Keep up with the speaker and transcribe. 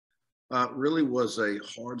Really was a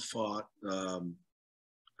hard-fought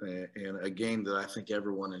and a game that I think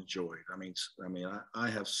everyone enjoyed. I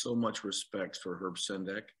have so much respect for Herb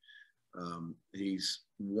Sendek. He's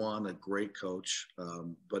a great coach,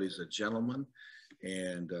 but he's a gentleman,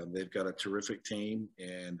 and they've got a terrific team.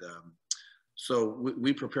 And so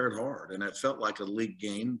we prepared hard, and it felt like a league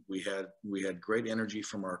game. We had great energy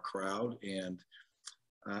from our crowd, and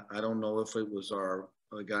I don't know if it was our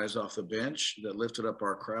guys off the bench that lifted up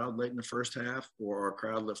our crowd late in the first half, or our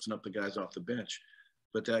crowd lifting up the guys off the bench.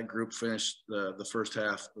 But that group finished the first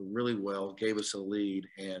half really well, gave us a lead,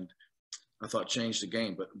 and I thought changed the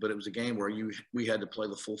game. But it was a game where we had to play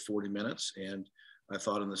the full 40 minutes, and I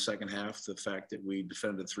thought in the second half the fact that we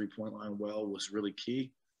defended the three-point line well was really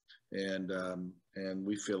key. And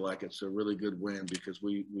we feel like it's a really good win because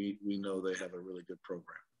we know they have a really good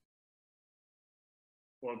program.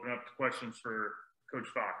 We'll open up to questions for Coach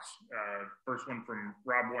Fox. First one from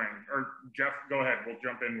Rob Wang. Or Jeff, go ahead. We'll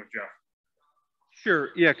jump in with Jeff. Sure.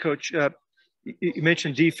 Yeah, Coach. You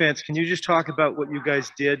mentioned defense. Can you just talk about what you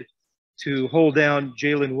guys did to hold down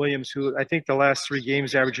Jalen Williams, who I think the last 3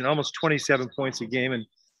 games averaging almost 27 points a game and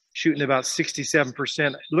shooting about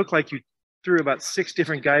 67%? It looked like you threw about 6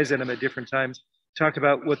 different guys at him at different times. Talk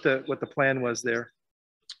about what the plan was there.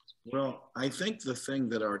 Well, I think the thing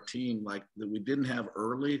that our team, like that we didn't have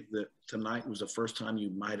early, that tonight was the first time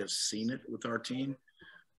you might have seen it with our team.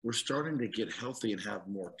 We're starting to get healthy and have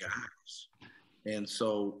more guys. And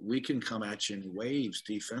so we can come at you in waves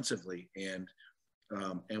defensively, and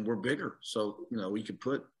we're bigger. So, we could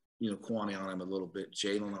put, Kwani on him a little bit,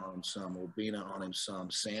 Jalen on him some, Obina on him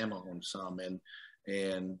some, Sam on him some,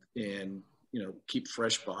 and keep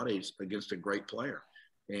fresh bodies against a great player.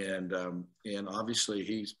 And obviously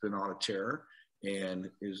he's been on a tear, and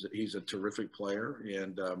he's a terrific player.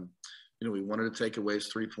 And, we wanted to take away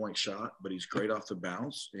his 3-point shot, but he's great off the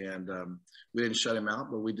bounce. And we didn't shut him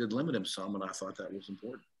out, but we did limit him some, and I thought that was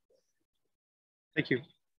important. Thank you.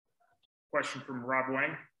 Question from Rob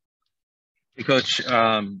Wang. Hey, Coach.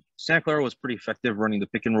 Santa Clara was pretty effective running the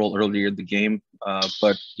pick and roll earlier in the game,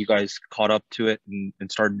 but you guys caught up to it and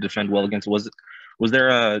started to defend well against it. Was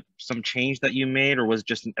there some change that you made, or was it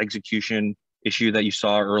just an execution issue that you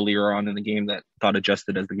saw earlier on in the game that got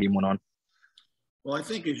adjusted as the game went on? Well, I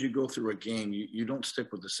think as you go through a game, you don't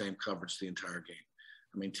stick with the same coverage the entire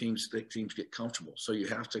game. Teams get comfortable. So you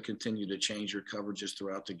have to continue to change your coverages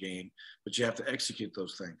throughout the game, but you have to execute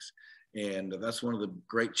those things. And that's one of the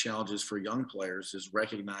great challenges for young players, is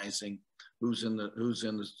recognizing who's in the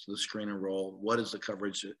screen and roll, what is the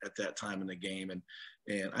coverage at that time in the game. And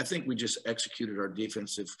I think we just executed our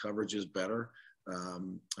defensive coverages better.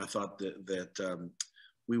 I thought that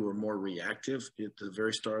we were more reactive at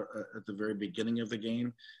the very beginning of the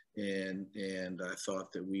game. And I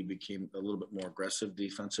thought that we became a little bit more aggressive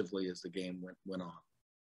defensively as the game went on.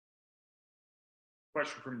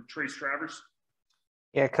 Question from Trace Travers.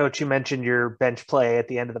 Yeah, Coach, you mentioned your bench play at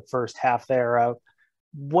the end of the first half there.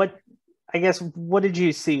 What did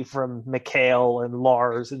you see from Mikhail and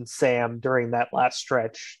Lars and Sam during that last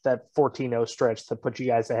stretch, that 14-0 stretch that put you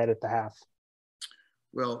guys ahead at the half?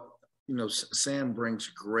 Well, Sam brings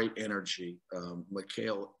great energy.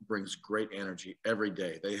 Mikhail brings great energy every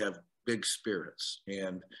day. They have big spirits,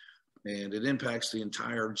 and it impacts the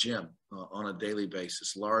entire gym on a daily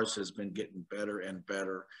basis. Lars has been getting better and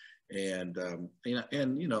better. And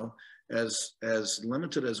as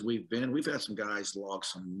limited as we've been, we've had some guys log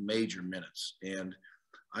some major minutes. And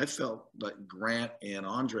I felt like Grant and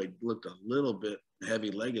Andre looked a little bit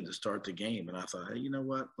heavy-legged to start the game. And I thought, hey, you know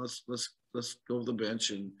what? Let's go to the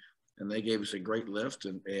bench. And they gave us a great lift.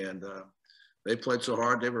 And they played so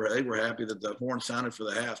hard. They were happy that the horn sounded for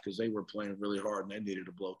the half, because they were playing really hard and they needed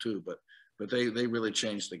a blow too. But they really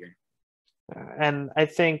changed the game. And I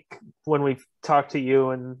think when we've talked to you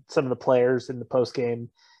and some of the players in the postgame,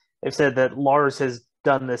 they've said that Lars has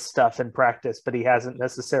done this stuff in practice, but he hasn't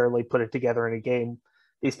necessarily put it together in a game.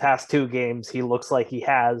 These past 2 games, he looks like he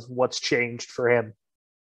has. What's changed for him?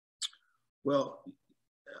 Well,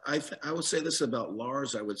 I would say this about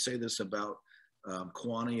Lars. I would say this about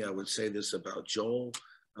Kwani. I would say this about Joel.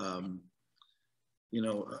 I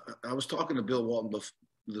was talking to Bill Walton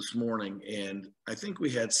this morning, and I think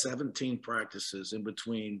we had 17 practices in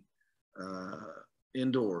between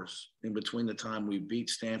indoors, in between the time we beat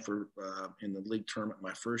Stanford in the league tournament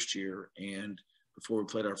my first year and before we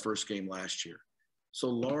played our first game last year. So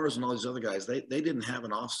Lars and all these other guys, they didn't have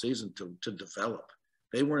an off season to develop.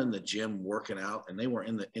 They weren't in the gym working out, and they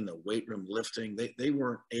weren't in the weight room lifting. They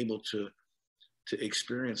weren't able to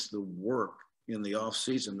experience the work in the off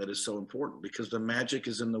season that is so important, because the magic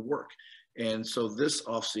is in the work. And so this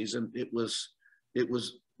off season, it was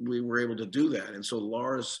we were able to do that. And so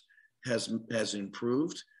Lars has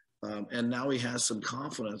improved. And now he has some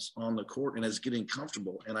confidence on the court and is getting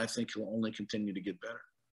comfortable. And I think he'll only continue to get better.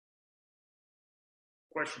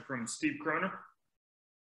 Question from Steve Croner.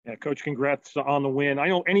 Yeah, Coach, congrats on the win. I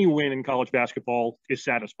know any win in college basketball is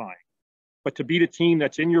satisfying, but to beat a team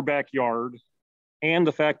that's in your backyard and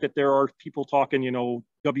the fact that there are people talking,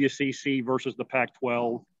 WCC versus the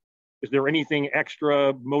Pac-12, is there anything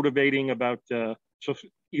extra motivating about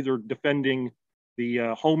either defending the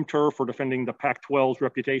home turf or defending the Pac-12's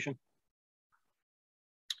reputation?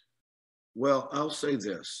 Well, I'll say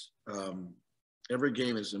this. Every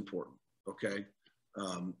game is important, okay?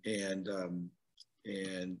 And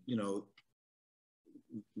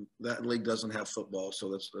that league doesn't have football,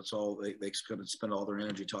 so that's all they could spend all their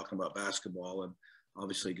energy talking about basketball. And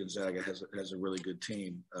obviously Gonzaga has a really good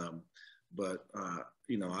team. But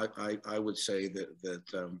I would say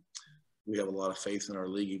that we have a lot of faith in our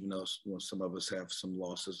league, even though some of us have some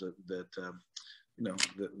losses that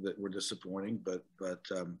were disappointing. But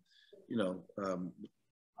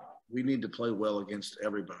we need to play well against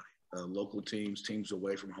everybody. Local teams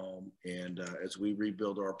away from home. And as we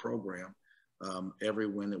rebuild our program, every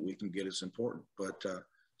win that we can get is important. But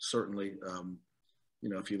certainly,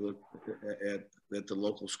 if you look at the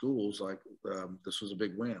local schools, like this was a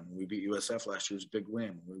big win. When we beat USF last year, it was a big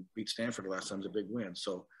win. When we beat Stanford last time, it was a big win.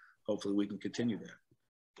 So hopefully we can continue that.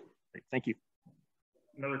 Great. Thank you.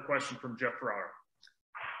 Another question from Jeff Ferrara.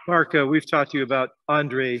 Mark, we've talked to you about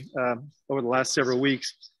Andre over the last several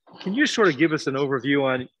weeks. Can you sort of give us an overview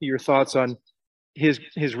on your thoughts on his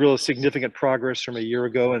real significant progress from a year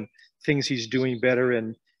ago and things he's doing better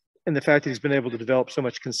and the fact that he's been able to develop so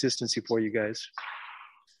much consistency for you guys?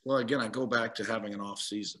 Well, again, I go back to having an off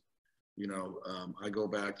season. I go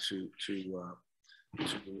back to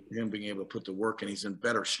him being able to put the work in. He's in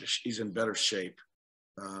better shape.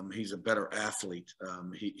 He's a better athlete.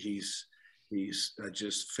 He's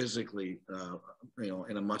just physically,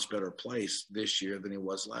 in a much better place this year than he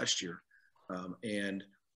was last year.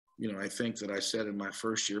 I think that I said in my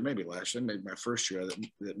first year, maybe last year, maybe my first year,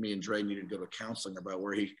 that me and Dre needed to go to counseling about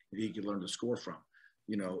where he could learn to score from,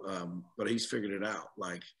 but he's figured it out.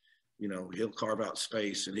 Like, he'll carve out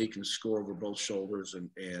space and he can score over both shoulders and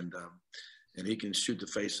he can shoot the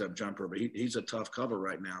face-up jumper. But he's a tough cover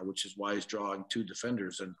right now, which is why he's drawing two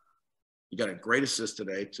defenders. And he got a great assist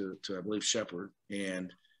today to I believe, Shepard.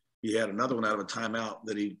 And he had another one out of a timeout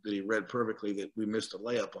that he read perfectly that we missed a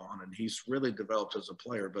layup on. And he's really developed as a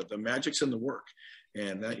player. But the magic's in the work.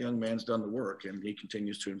 And that young man's done the work, and he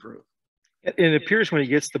continues to improve. It appears when he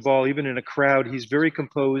gets the ball, even in a crowd, he's very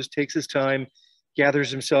composed, takes his time, gathers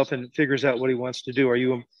himself, and figures out what he wants to do. Are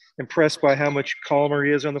you impressed by how much calmer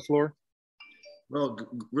he is on the floor? Well,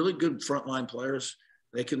 really good frontline players,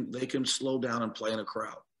 they can slow down and play in a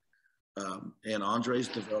crowd. And Andre's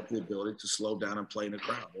developed the ability to slow down and play in a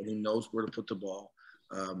crowd, and he knows where to put the ball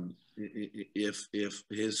if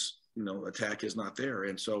his attack is not there.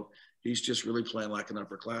 And so he's just really playing like an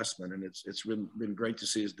upperclassman, and it's been great to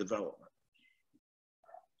see his development.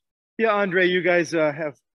 Yeah, Andre, you guys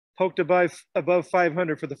have poked above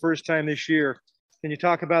 500 for the first time this year. Can you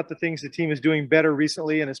talk about the things the team is doing better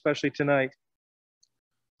recently and especially tonight?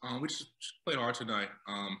 We just played hard tonight.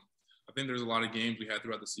 I think there's a lot of games we had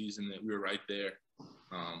throughout the season that we were right there.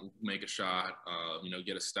 Make a shot,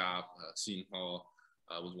 get a stop. Seton Hall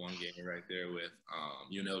was one game right there with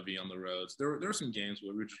UNLV on the roads. There were some games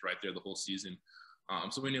where we were just right there the whole season.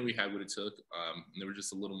 So we knew we had what it took. And there was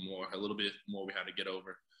just a little bit more we had to get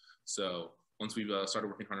over. So once we've started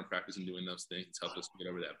working hard in practice and doing those things, it's helped us get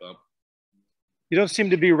over that bump. You don't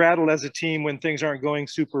seem to be rattled as a team when things aren't going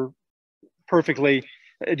super perfectly.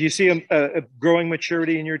 Do you see a growing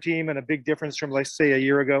maturity in your team and a big difference from, let's say, a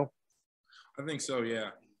year ago? I think so,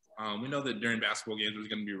 yeah. We know that during basketball games there's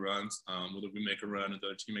going to be runs. Whether we make a run or the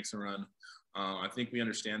other team makes a run, I think we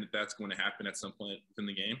understand that that's going to happen at some point within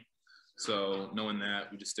the game. So knowing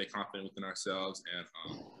that, we just stay confident within ourselves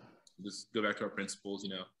and just go back to our principles,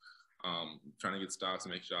 trying to get stops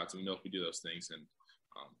and make shots. And we know if we do those things, then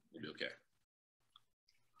we'll be okay.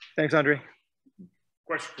 Thanks, Andre.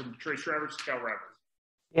 Question from Trace Travers, Cal Rapids.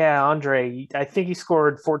 Yeah, Andre, I think you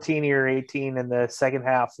scored 14 or 18 in the second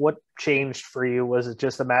half. What changed for you? Was it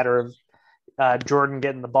just a matter of Jordan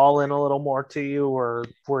getting the ball in a little more to you, or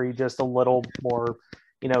were you just a little more,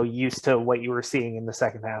 used to what you were seeing in the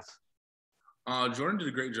second half? Jordan did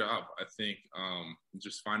a great job, I think,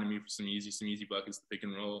 just finding me for some easy buckets, the pick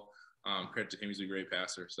and roll. Credit to him, he's a great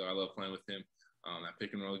passer, so I love playing with him. That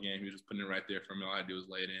pick and roll game, he was just putting it right there for me. All I had to do was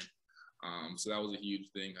lay it in. So that was a huge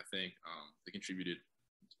thing, I think, that contributed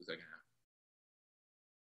to the second half.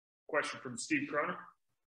 Question from Steve Croner.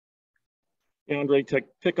 Andre, to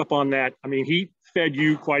pick up on that, I mean, he fed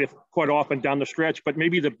you quite often down the stretch, but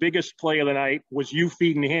maybe the biggest play of the night was you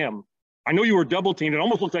feeding him. I know you were double teamed. It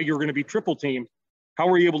almost looked like you were going to be triple teamed. How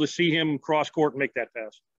were you able to see him cross court and make that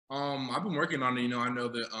pass? I've been working on it. I know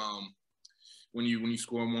that when you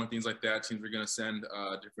score more and things like that, teams are going to send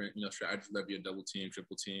different strategies, that'd be a double team,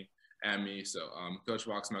 triple team at me. So Coach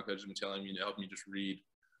Fox, my coach, has been telling me to help me just read,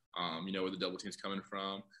 where the double team's coming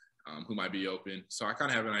from. Who might be open. So I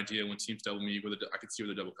kind of have an idea when teams double me, I can see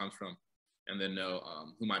where the double comes from and then know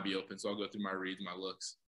who might be open. So I'll go through my reads, my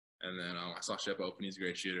looks. And then I saw Shep open. He's a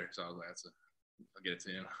great shooter. So I was like, I'll get it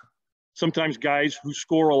to him. Sometimes guys who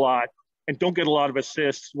score a lot and don't get a lot of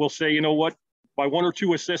assists will say, you know what, by 1 or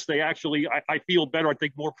 2 assists, I feel better. I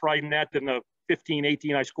take more pride in that than the 15,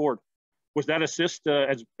 18 I scored. Was that assist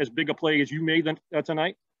as big a play as you made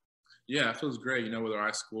tonight? Yeah, it feels great. Whether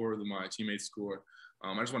I score or my teammates score.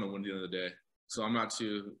 I just want to win at the end of the day. So I'm not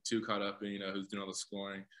too caught up in, who's doing all the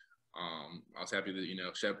scoring. I was happy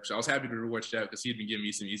that, Shep, I was happy to reward Shep because he'd been giving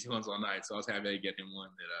me some easy ones all night. So I was happy to get him one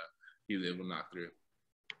that he was able to knock through.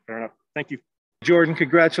 Fair enough. Thank you. Jordan,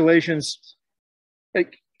 congratulations. Hey,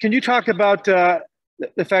 can you talk about the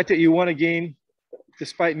fact that you won a game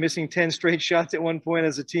despite missing 10 straight shots at one point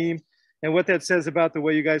as a team and what that says about the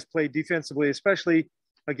way you guys played defensively, especially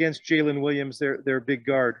against Jalen Williams, their big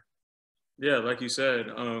guard? Yeah, like you said,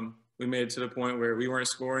 we made it to the point where we weren't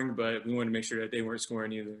scoring, but we wanted to make sure that they weren't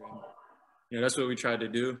scoring either. And, that's what we tried to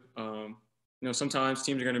do. Sometimes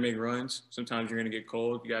teams are going to make runs. Sometimes you're going to get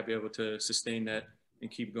cold. You got to be able to sustain that and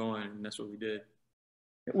keep going, and that's what we did.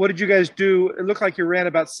 What did you guys do? It looked like you ran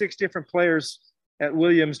about 6 different players at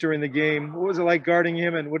Williams during the game. What was it like guarding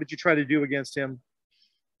him, and what did you try to do against him?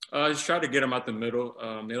 Just try to get him out the middle.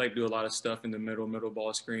 They like to do a lot of stuff in the middle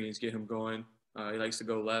ball screens, get him going. He likes to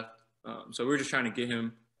go left. So we're just trying to get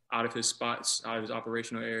him out of his spots, out of his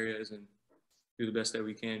operational areas, and do the best that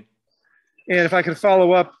we can. And if I can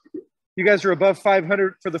follow up, you guys are above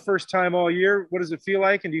 500 for the first time all year. What does it feel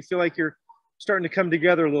like? And do you feel like you're starting to come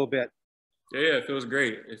together a little bit? Yeah, it feels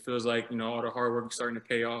great. It feels like, all the hard work is starting to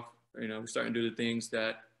pay off. We're starting to do the things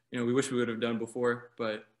that, we wish we would have done before,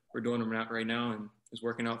 but we're doing them right now, and it's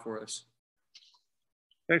working out for us.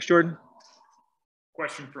 Thanks, Jordan.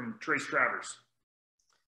 Question from Trace Travers.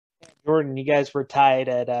 Jordan, you guys were tied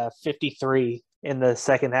at 53 in the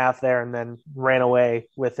second half there and then ran away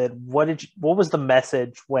with it. What was the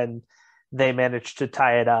message when they managed to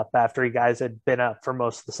tie it up after you guys had been up for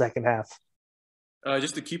most of the second half?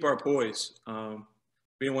 Just to keep our poise.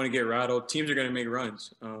 We didn't want to get rattled. Teams are going to make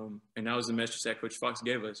runs. And that was the message that Coach Fox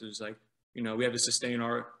gave us. It was like, we have to sustain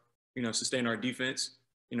our defense.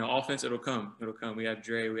 Offense, it'll come. It'll come. We have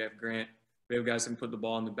Dre, we have Grant. We have guys that can put the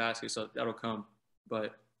ball in the basket, so that'll come.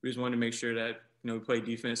 But we just wanted to make sure that, we played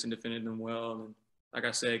defense and defended them well. And like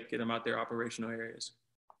I said, get them out their operational areas.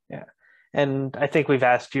 Yeah. And I think we've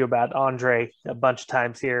asked you about Andre a bunch of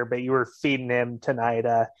times here, but you were feeding him tonight.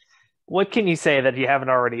 What can you say that you haven't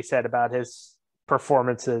already said about his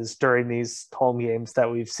performances during these home games that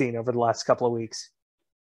we've seen over the last couple of weeks?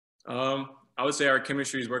 I would say our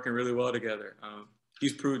chemistry is working really well together.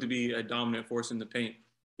 He's proved to be a dominant force in the paint.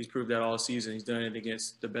 He's proved that all season. He's done it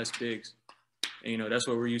against the best bigs. And, that's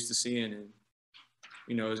what we're used to seeing. And,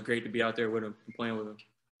 it was great to be out there with him and playing with him.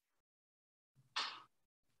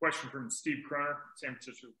 Question from Steve Croner, San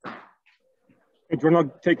Francisco. Hey, Jordan,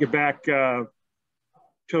 I'll take you back to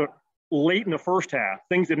late in the first half.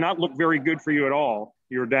 Things did not look very good for you at all.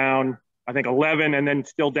 You were down, I think, 11 and then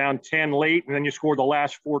still down 10 late, and then you scored the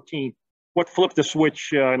last 14. What flipped the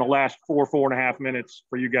switch in the last 4.5 minutes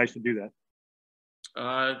for you guys to do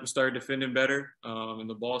that? We started defending better, and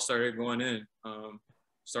the ball started going in.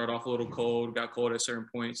 Started off a little cold, got cold at certain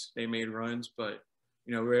points. They made runs, but,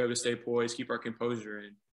 we were able to stay poised, keep our composure,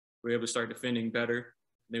 and we were able to start defending better.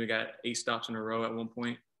 Then we got 8 stops in a row at one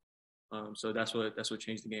point. So that's what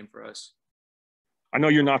changed the game for us. I know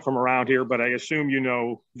you're not from around here, but I assume you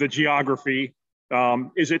know the geography.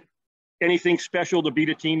 Is it anything special to beat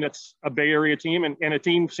a team that's a Bay Area team and a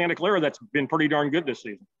team, Santa Clara, that's been pretty darn good this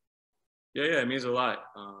season? Yeah, it means a lot.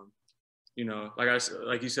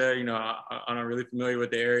 Like you said, I'm not really familiar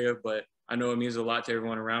with the area, but I know it means a lot to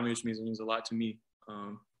everyone around me, which means it means a lot to me.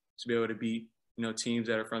 To be able to beat, teams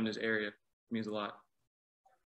that are from this area, it means a lot.